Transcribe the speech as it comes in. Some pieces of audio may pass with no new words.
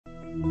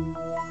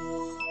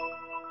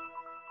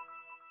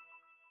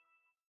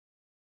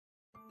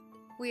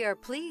We are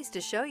pleased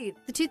to show you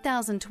the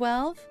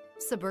 2012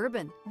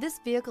 Suburban. This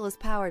vehicle is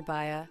powered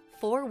by a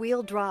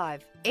 4-wheel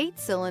drive,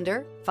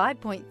 8-cylinder,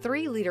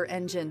 5.3-liter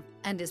engine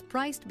and is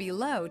priced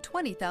below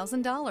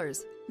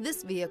 $20,000.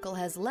 This vehicle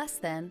has less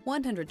than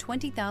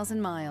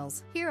 120,000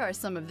 miles. Here are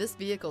some of this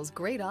vehicle's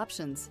great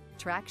options: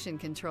 traction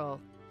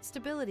control,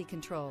 stability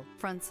control,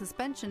 front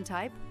suspension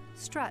type,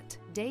 strut,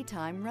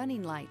 daytime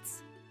running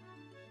lights.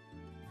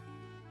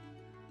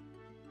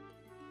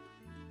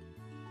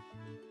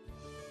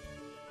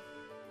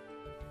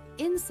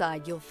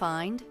 Inside you'll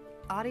find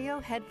audio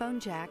headphone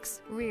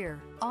jacks,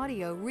 rear,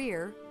 audio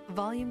rear,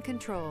 volume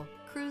control,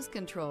 cruise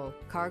control,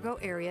 cargo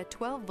area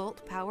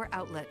 12-volt power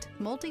outlet,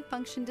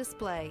 multifunction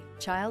display,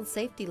 child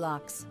safety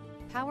locks,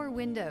 power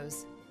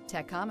windows,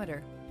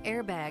 tachometer,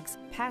 airbags,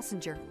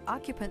 passenger,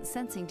 occupant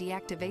sensing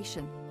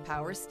deactivation,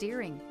 power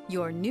steering.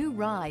 Your new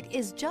ride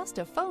is just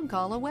a phone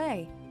call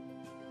away.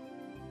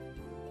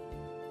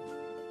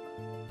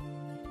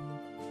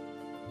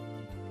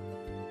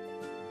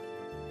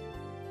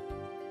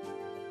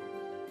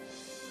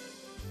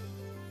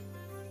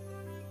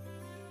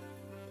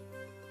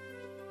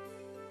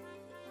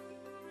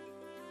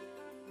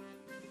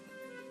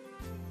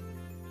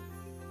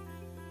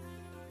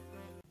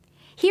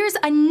 Here's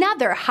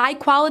another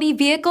high-quality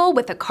vehicle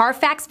with a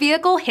Carfax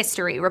Vehicle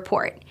History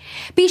Report.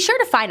 Be sure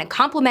to find a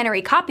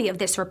complimentary copy of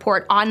this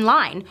report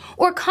online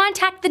or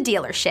contact the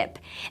dealership.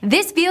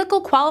 This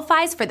vehicle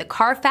qualifies for the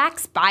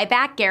Carfax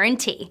Buyback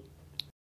Guarantee.